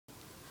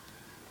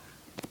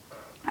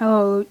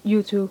Hello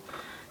YouTube.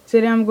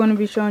 Today I'm going to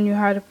be showing you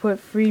how to put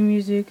free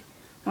music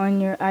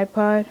on your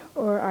iPod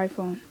or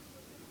iPhone.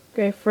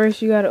 Okay,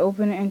 first you got to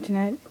open the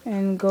internet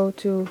and go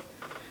to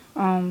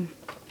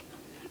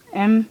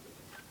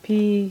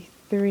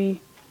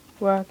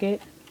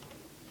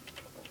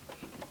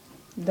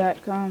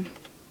mp3rocket.com.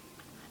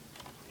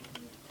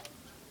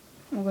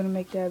 I'm going to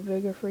make that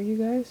bigger for you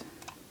guys.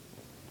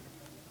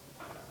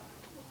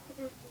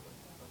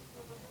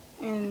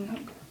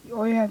 And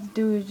all you have to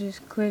do is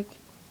just click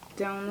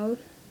download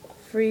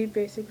free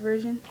basic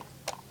version.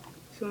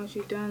 So once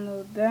you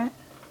download that,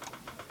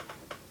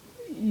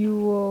 you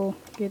will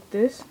get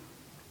this.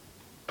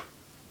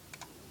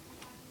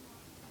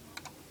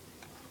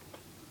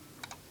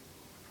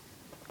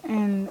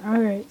 And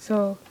alright,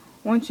 so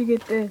once you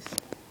get this,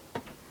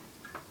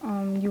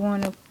 you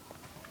want to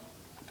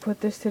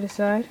put this to the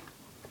side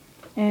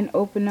and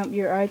open up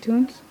your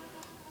iTunes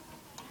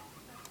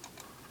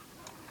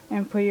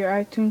and put your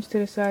iTunes to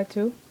the side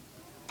too,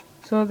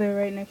 so they're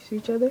right next to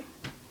each other.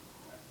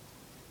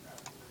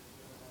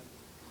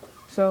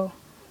 So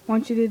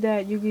once you did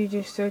that, you can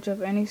just search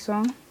up any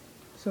song.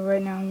 So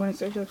right now I'm going to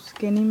search up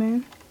Skinny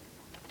Man.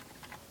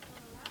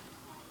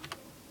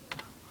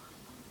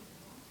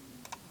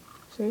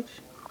 Search.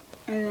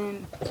 And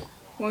then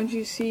once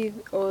you see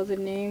all the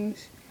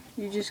names,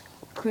 you just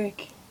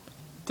click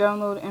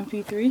download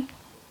MP3.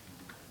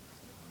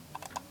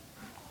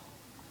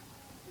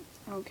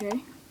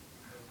 Okay.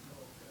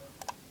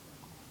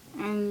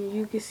 And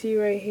you can see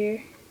right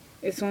here,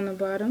 it's on the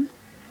bottom,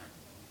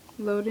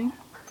 loading.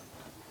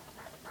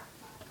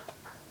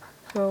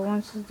 So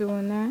once it's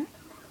doing that,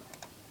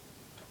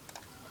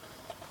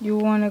 you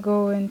want to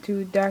go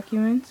into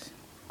documents,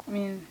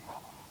 then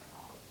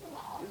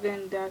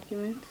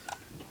documents,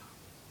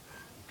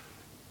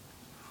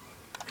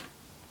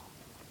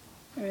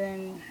 and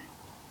then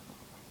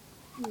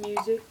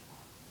music,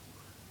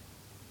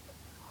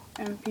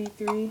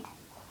 MP3,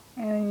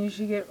 and then you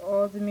should get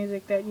all the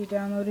music that you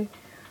downloaded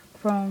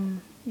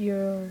from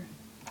your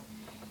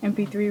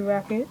MP3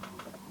 Rocket.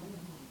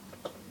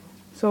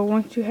 So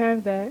once you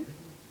have that,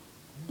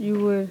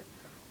 you would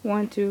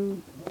want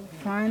to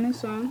find a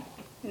song,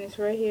 and it's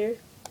right here.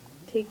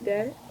 Take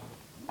that,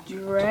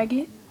 drag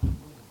it,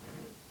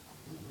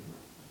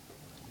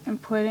 and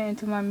put it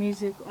into my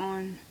music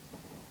on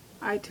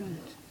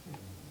iTunes.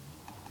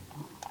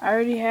 I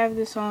already have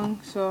the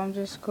song, so I'm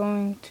just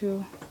going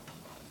to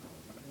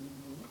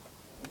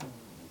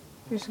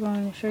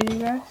show you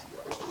guys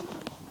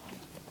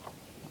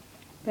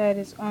that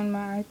it's on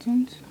my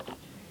iTunes.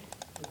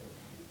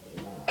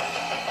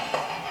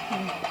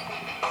 And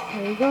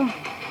there you go.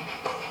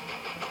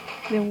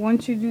 Then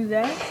once you do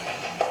that,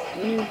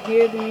 and you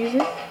hear the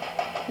music,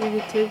 you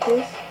can take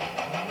this,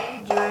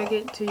 drag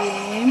it to your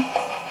name,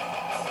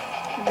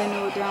 and then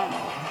it will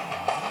download.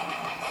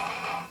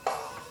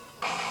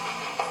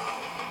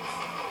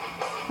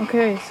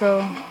 Okay,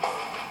 so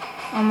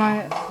on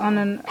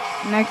the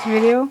next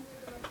video,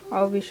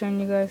 I'll be showing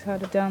you guys how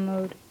to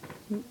download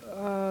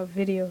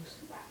videos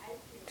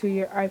to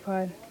your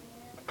iPod.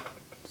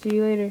 See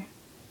you later.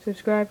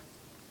 Subscribe.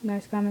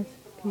 Nice comments.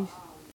 Peace.